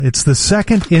It's the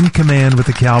second in command with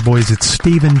the Cowboys. It's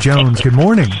Stephen Jones. Good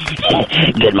morning.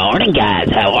 Good morning, guys.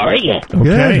 How are you?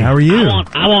 Good. How are you?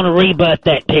 I want to rebut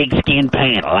that pigskin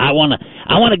panel. I want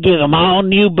to give them all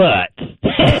new butts.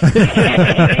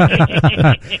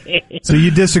 So you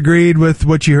disagreed with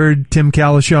what you heard Tim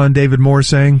Calishaw and David Moore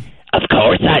saying? Of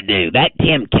course I do. That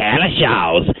Tim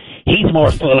Calishaw's, he's more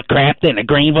full of crap than a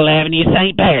Greenville Avenue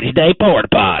St. Patty's Day porta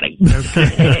potty.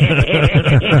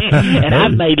 And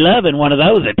I've made love in one of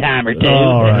those a time or two.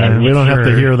 All right, we don't have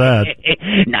to hear that.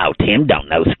 No, Tim don't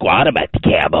know squat about the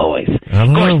Cowboys.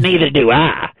 Of course, neither do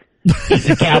I. He's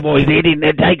a Cowboys idiot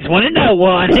that takes one to know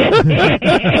one.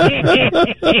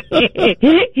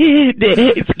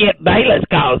 Skip Bayless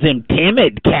calls him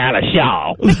Timid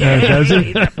Calishaw.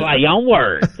 He's a play on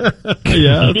words.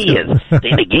 Yeah, it is.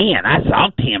 Then again, I saw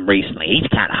Tim recently. He's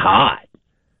kind of hot.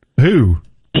 Who?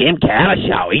 Tim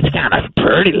Calishaw. He's kind of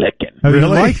pretty looking. I really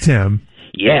liked him.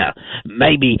 Yeah,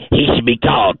 maybe he should be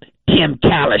called Tim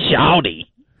Calishawdy.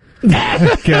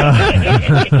 God.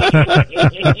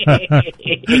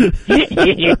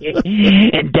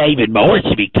 And David Moore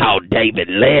should be called David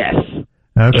Less.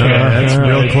 Okay, that's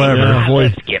real clever. Yeah, boy.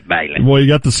 Skip Bayless. Boy, you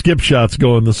got the skip shots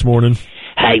going this morning.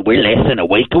 Hey, we're less than a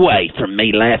week away from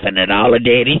me laughing at all of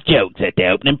Daddy's jokes at the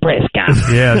opening press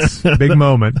conference. Yes, big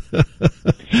moment.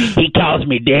 He calls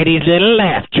me Daddy's little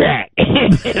laugh track.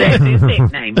 That's his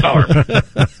nickname for me.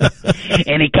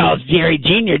 And he calls Jerry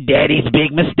Jr. Daddy's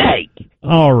big mistake.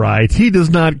 All right. He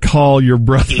does not call your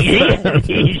brother that.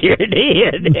 He sure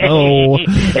did. No.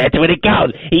 That's what he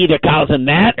calls. He either calls him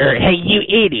that or, hey, you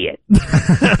idiot.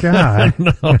 God.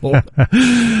 No.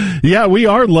 Yeah, we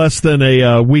are less than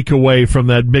a week away from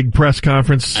that big press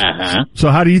conference. Uh-huh. So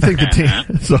how do you think the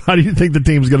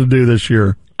team's going to do this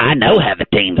year? I know how the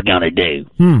team's going to do.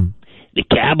 The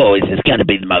Cowboys is going to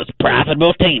be the most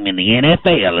profitable team in the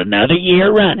NFL another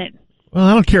year running. Well,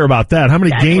 I don't care about that. How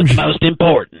many games? That's what's most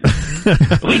important.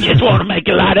 We just want to make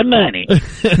a lot of money.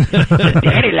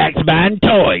 Daddy likes buying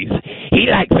toys.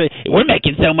 We're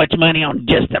making so much money on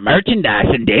just the merchandise,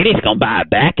 and Daddy's going to buy a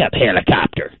backup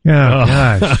helicopter. Oh,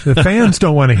 gosh. The fans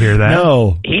don't want to hear that.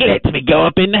 No. He lets me go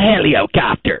up in the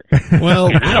helicopter. Well,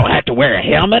 and I don't have to wear a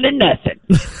helmet or nothing.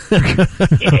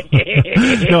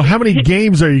 No, how many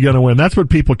games are you going to win? That's what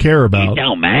people care about. It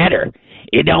don't matter.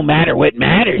 It don't matter. What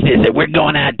matters is that we're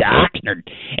going out to Oxnard,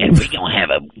 and we're going to have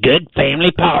a good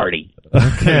family party.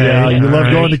 Okay. Yeah, you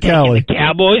love going to Cali. The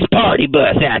Cowboys party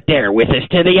bus out there with us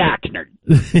to the Oxnard.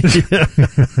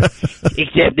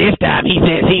 Except this time he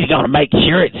says he's going to make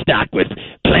sure it's stocked with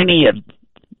plenty of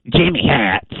Jimmy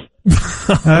hats.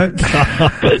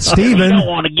 Stephen, you don't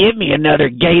want to give me another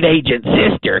gate agent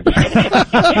sister.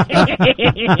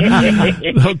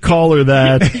 Don't call her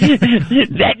that.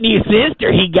 That new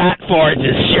sister he got for us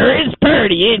is sure as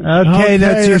pretty, isn't it? Okay,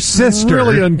 that's your sister.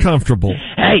 Really uncomfortable.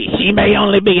 Hey, she may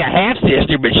only be a half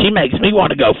sister, but she makes me want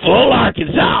to go full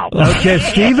Arkansas. Okay,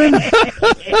 Stephen.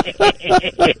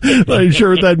 Not even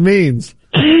sure what that means.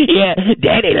 Yeah,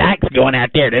 Daddy likes going out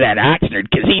there to that Oxnard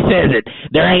because he says that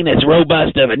there ain't as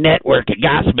robust of a network of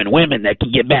gossiping women that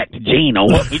can get back to Gene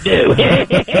on what we do.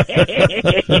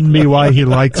 Wouldn't be why he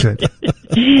likes it.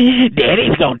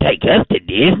 Daddy's going to take us to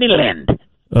Disneyland.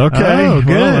 Okay, oh, good.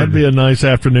 Well, that'd be a nice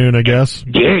afternoon, I guess.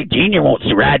 Jerry Jr. wants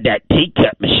to ride that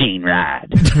teacup machine ride.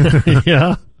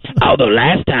 Yeah. Although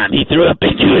last time he threw up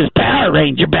into his Power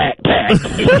Ranger backpack.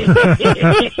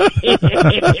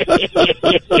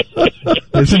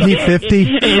 Isn't he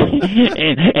 50?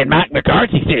 And Mike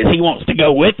McCarthy says he wants to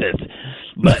go with us.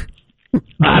 But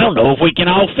I don't know if we can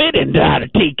all fit inside a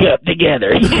teacup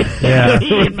together. Yeah.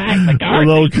 Mike McCarthy.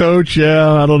 Little coach,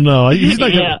 yeah, I don't know. He's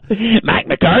not yeah. Mike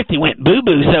McCarthy went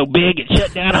boo-boo so big it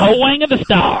shut down a whole wing of the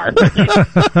Star.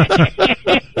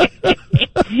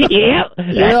 Yeah,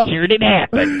 that sure did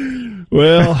happen.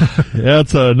 Well,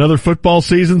 that's another football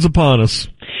season's upon us.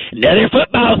 Another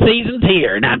football season's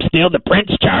here, and I'm still the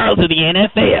Prince Charles of the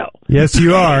NFL. Yes,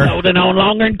 you are. Holding on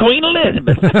longer than Queen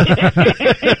Elizabeth.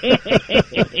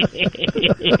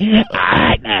 All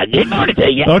right, now, good morning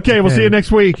to you. Okay, we'll see you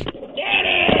next week.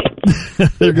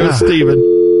 There goes Stephen.